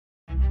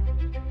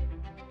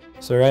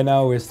So right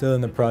now we're still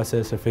in the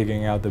process of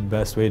figuring out the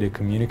best way to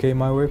communicate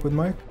my work with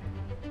Mark.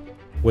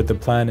 What the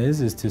plan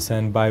is to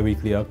send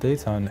bi-weekly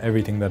updates on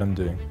everything that I'm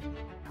doing.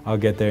 I'll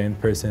get there in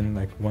person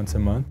like once a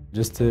month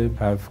just to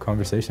have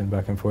conversation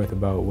back and forth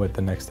about what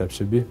the next step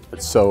should be.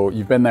 So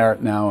you've been there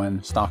now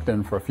in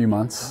Stockton for a few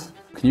months.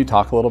 Can you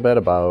talk a little bit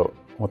about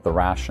what the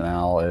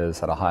rationale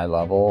is at a high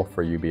level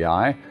for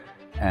UBI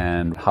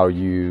and how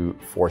you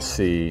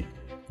foresee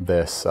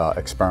this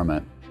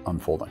experiment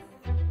unfolding?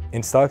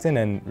 In Stockton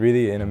and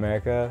really in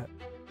America,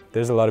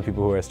 there's a lot of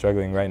people who are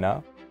struggling right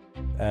now.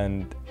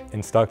 And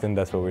in Stockton,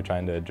 that's what we're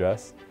trying to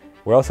address.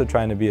 We're also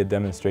trying to be a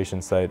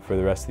demonstration site for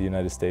the rest of the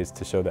United States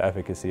to show the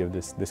efficacy of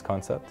this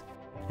concept.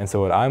 And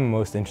so what I'm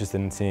most interested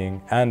in seeing,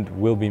 and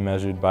will be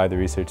measured by the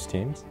research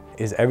teams,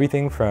 is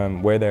everything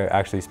from where they're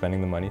actually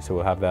spending the money, so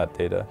we'll have that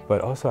data,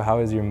 but also how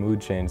has your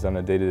mood changed on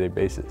a day-to-day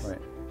basis?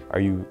 Right. Are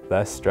you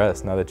less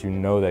stressed now that you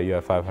know that you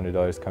have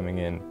 $500 coming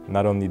in,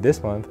 not only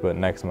this month, but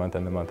next month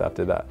and the month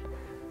after that?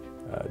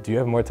 Do you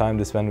have more time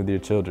to spend with your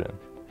children?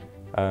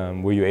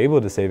 Were you able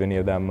to save any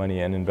of that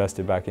money and invest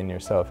it back in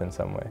yourself in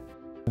some way?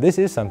 This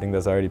is something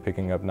that's already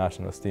picking up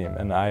national steam,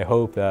 and I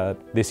hope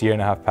that this year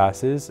and a half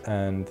passes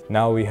and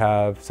now we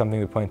have something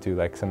to point to,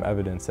 like some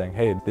evidence saying,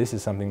 hey, this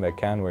is something that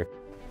can work.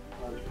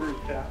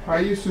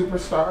 Are you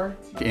superstar?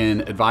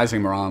 In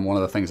advising Mehraan, one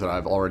of the things that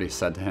I've already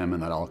said to him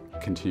and that I'll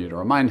continue to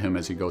remind him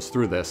as he goes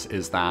through this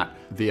is that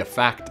the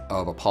effect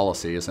of a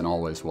policy isn't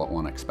always what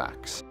one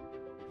expects.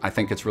 I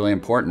think it's really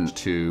important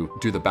to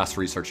do the best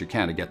research you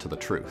can to get to the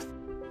truth.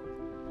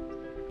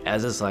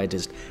 As a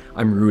scientist,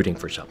 I'm rooting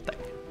for something,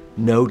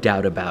 no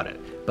doubt about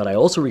it. But I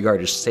also regard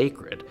as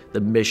sacred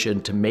the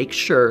mission to make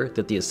sure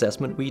that the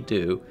assessment we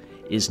do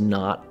is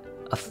not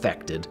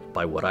affected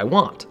by what I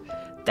want.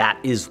 That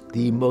is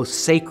the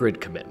most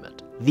sacred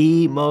commitment,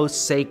 the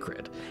most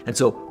sacred. And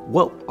so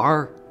what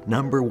our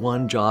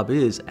 #1 job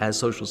is as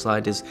social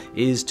scientists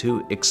is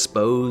to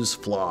expose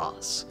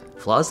flaws.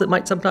 Flaws that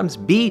might sometimes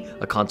be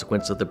a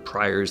consequence of the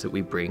priors that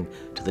we bring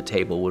to the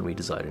table when we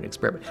design an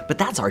experiment. But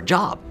that's our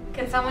job.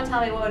 Can someone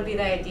tell me what would be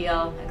the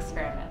ideal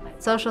experiment?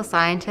 Social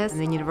scientists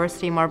and the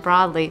university more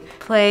broadly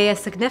play a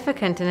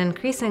significant and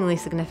increasingly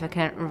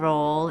significant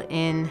role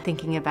in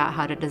thinking about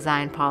how to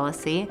design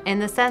policy, in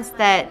the sense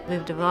that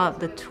we've developed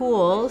the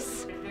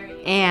tools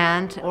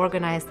and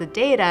organize the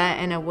data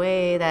in a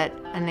way that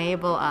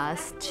enable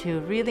us to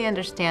really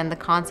understand the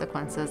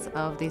consequences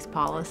of these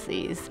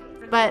policies.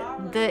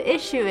 But the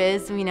issue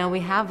is, we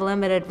have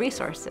limited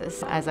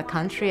resources as a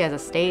country, as a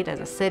state, as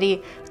a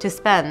city to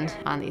spend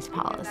on these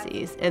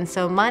policies. And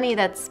so money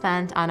that's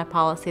spent on a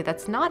policy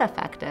that's not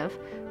effective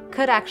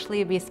could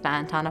actually be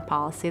spent on a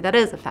policy that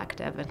is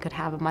effective and could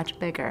have a much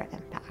bigger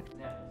impact.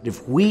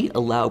 If we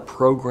allow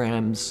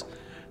programs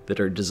that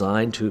are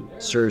designed to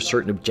serve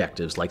certain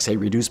objectives, like say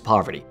reduce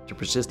poverty, to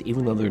persist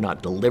even though they're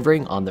not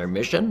delivering on their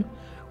mission,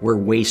 we're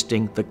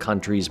wasting the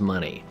country's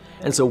money.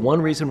 And so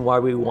one reason why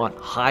we want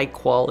high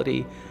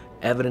quality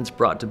evidence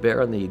brought to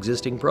bear on the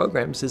existing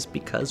programs is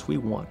because we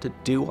want to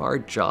do our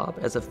job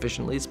as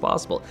efficiently as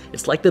possible.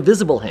 It's like the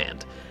visible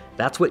hand.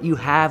 That's what you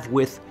have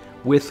with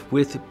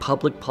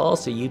public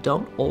policy. You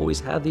don't always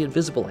have the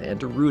invisible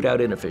hand to root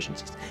out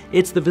inefficiencies.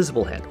 It's the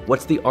visible hand.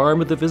 What's the arm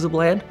of the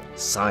visible hand?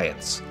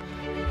 Science.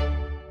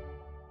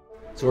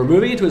 So we're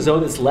moving into a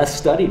zone that's less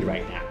studied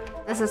right now.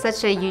 This is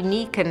such a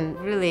unique and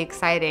really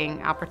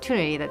exciting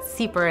opportunity that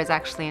SIEPR is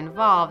actually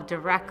involved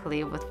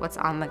directly with what's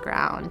on the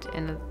ground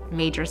in a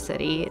major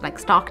city like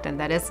Stockton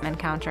that is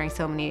encountering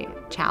so many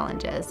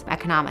challenges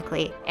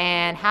economically.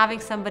 And having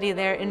somebody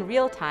there in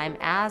real time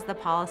as the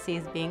policy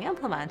is being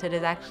implemented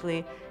is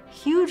actually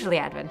hugely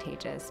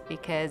advantageous,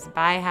 because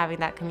by having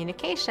that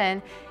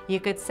communication, you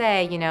could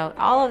say,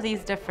 all of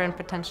these different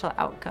potential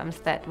outcomes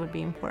that would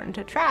be important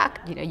to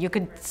track, you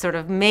could sort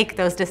of make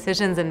those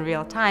decisions in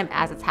real time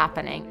as it's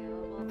happening.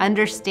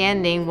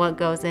 Understanding what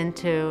goes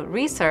into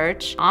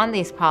research on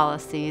these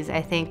policies, I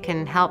think,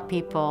 can help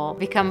people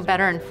become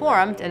better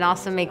informed and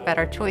also make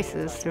better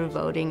choices through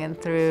voting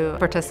and through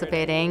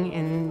participating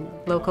in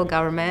local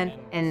government,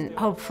 and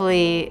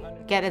hopefully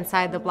get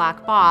inside the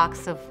black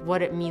box of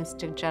what it means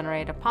to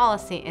generate a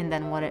policy and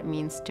then what it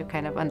means to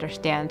kind of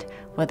understand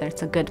whether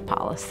it's a good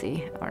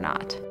policy or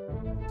not.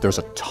 There's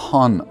a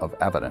ton of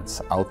evidence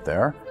out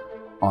there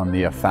on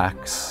the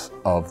effects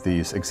of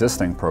these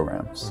existing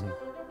programs.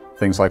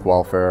 Things like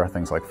welfare,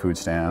 things like food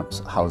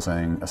stamps,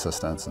 housing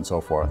assistance, and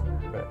so forth.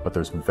 But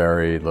there's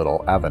very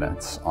little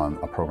evidence on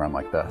a program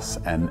like this.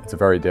 And it's a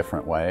very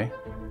different way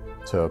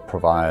to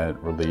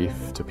provide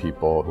relief to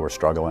people who are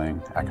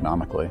struggling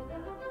economically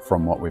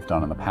from what we've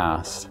done in the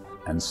past.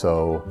 And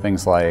so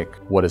things like,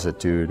 what does it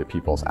do to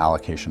people's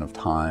allocation of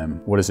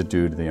time? What does it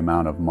do to the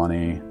amount of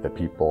money that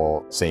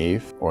people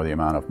save, or the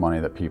amount of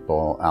money that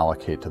people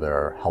allocate to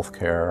their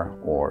healthcare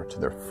or to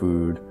their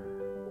food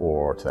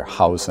or to their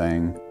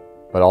housing?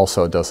 But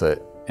also, does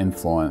it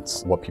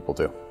influence what people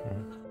do?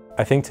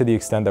 I think to the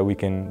extent that we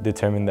can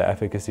determine the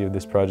efficacy of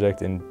this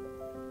project in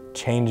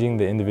changing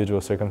the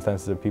individual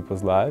circumstances of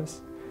people's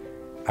lives,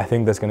 I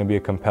think that's going to be a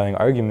compelling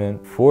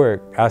argument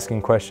for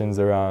asking questions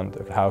around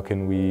how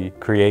can we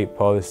create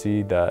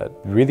policy that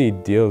really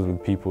deals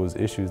with people's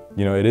issues.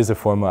 You know, it is a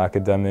formal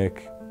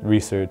academic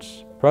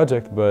research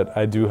project, but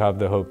I do have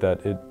the hope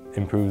that it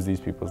improves these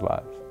people's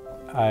lives.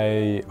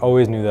 I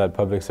always knew that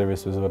public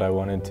service was what I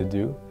wanted to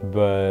do,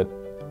 but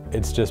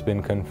it's just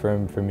been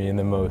confirmed for me in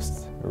the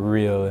most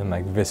real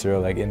and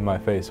visceral, in my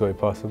face way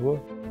possible.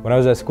 When I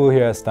was at school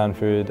here at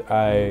Stanford,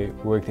 I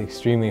worked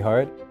extremely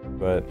hard,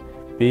 but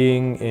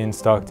being in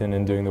Stockton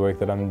and doing the work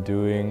that I'm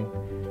doing,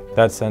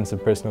 that sense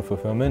of personal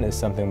fulfillment is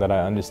something that I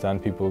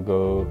understand people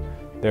go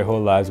their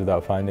whole lives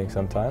without finding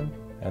sometime.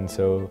 And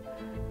so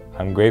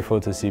I'm grateful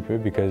to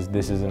SIEPR because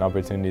this is an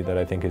opportunity that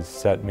I think has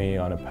set me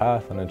on a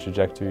path, on a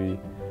trajectory,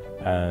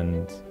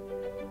 and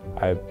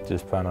I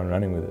just plan on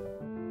running with it.